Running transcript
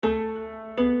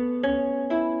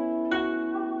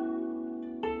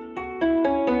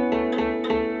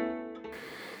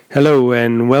Hello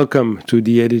and welcome to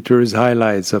the editor's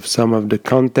highlights of some of the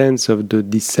contents of the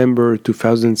December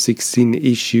 2016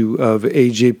 issue of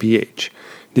AJPH.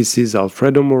 This is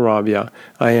Alfredo Moravia.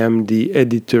 I am the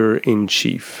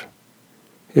editor-in-chief.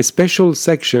 A special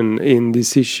section in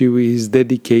this issue is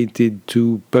dedicated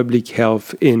to public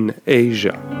health in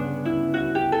Asia.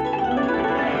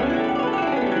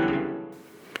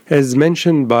 As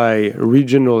mentioned by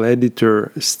regional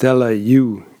editor Stella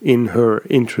Yu in her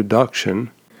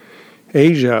introduction,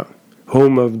 Asia,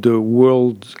 home of the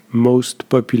world's most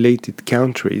populated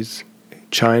countries,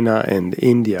 China and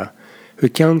India,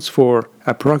 accounts for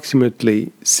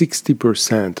approximately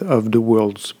 60% of the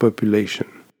world's population.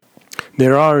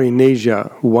 There are in Asia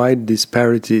wide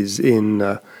disparities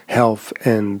in health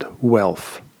and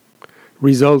wealth,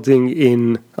 resulting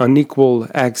in unequal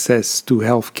access to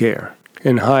health care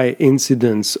and high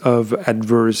incidence of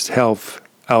adverse health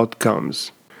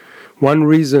outcomes. One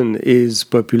reason is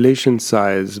population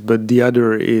size, but the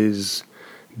other is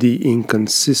the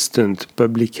inconsistent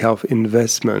public health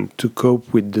investment to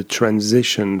cope with the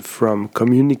transition from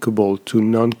communicable to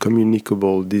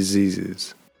non-communicable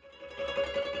diseases.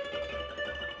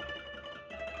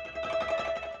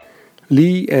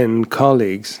 Li and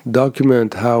colleagues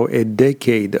document how a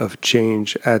decade of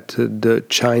change at the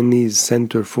Chinese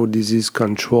Center for Disease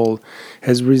Control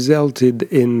has resulted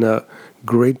in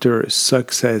greater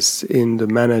success in the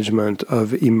management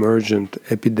of emergent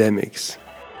epidemics.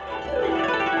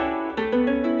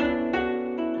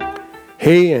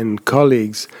 He and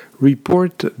colleagues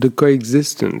report the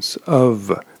coexistence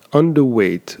of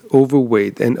underweight,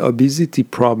 overweight, and obesity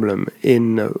problem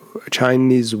in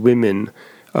Chinese women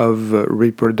of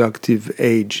reproductive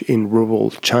age in rural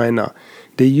China.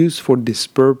 They use for this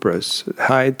purpose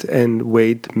height and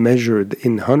weight measured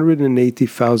in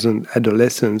 180,000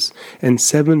 adolescents and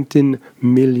 17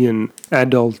 million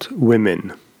adult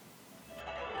women.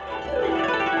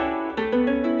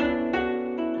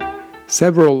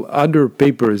 Several other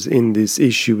papers in this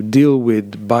issue deal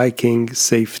with biking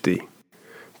safety.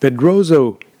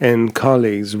 Pedroso and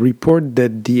colleagues report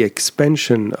that the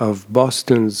expansion of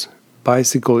Boston's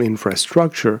bicycle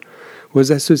infrastructure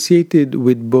was associated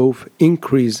with both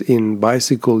increase in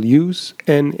bicycle use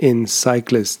and in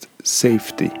cyclist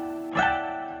safety.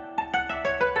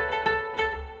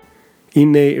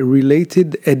 In a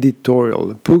related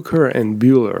editorial, Pucher and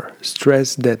Buehler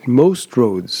stressed that most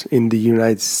roads in the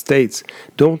United States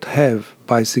don't have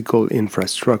bicycle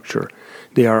infrastructure.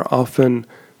 They are often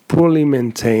poorly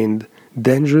maintained,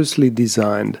 dangerously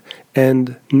designed,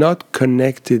 and not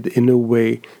connected in a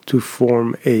way to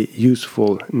form a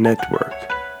useful network.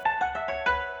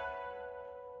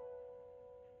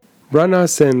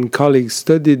 Branas and colleagues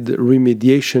studied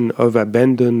remediation of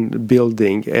abandoned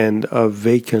buildings and of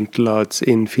vacant lots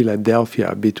in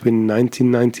Philadelphia between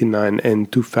 1999 and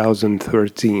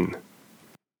 2013.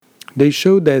 They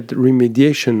showed that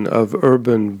remediation of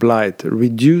urban blight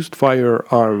reduced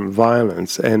firearm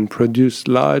violence and produced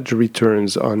large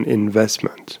returns on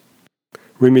investment.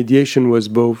 Remediation was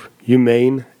both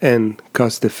humane and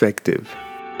cost-effective.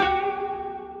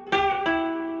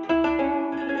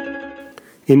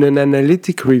 In an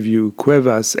analytic review,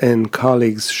 Cuevas and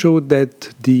colleagues showed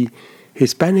that the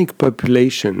Hispanic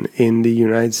population in the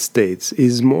United States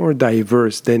is more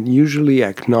diverse than usually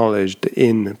acknowledged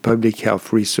in public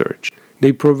health research.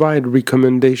 They provide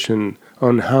recommendations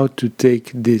on how to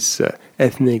take this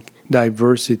ethnic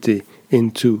diversity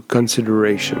into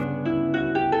consideration.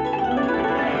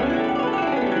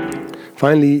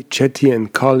 Finally, Chetty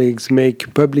and colleagues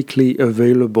make publicly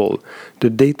available the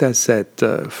data set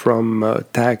from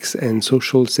tax and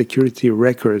social security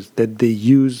records that they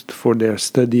used for their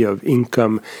study of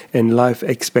income and life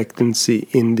expectancy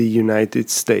in the United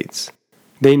States.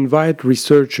 They invite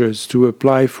researchers to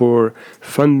apply for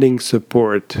funding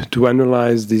support to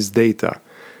analyze this data.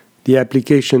 The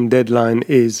application deadline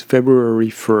is February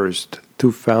 1st,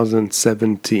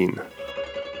 2017.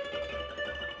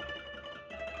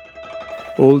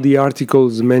 All the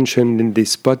articles mentioned in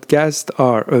this podcast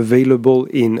are available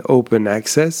in open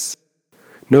access.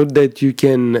 Note that you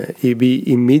can be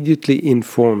immediately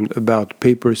informed about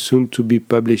papers soon to be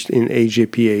published in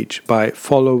AJPH by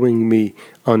following me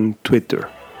on Twitter.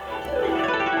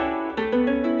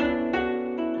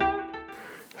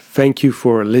 Thank you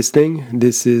for listening.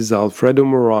 This is Alfredo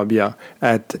Moravia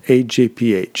at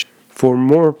AJPH. For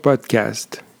more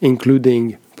podcasts,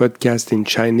 including podcasts in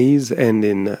Chinese and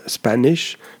in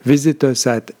Spanish, visit us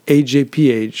at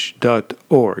ajph.org.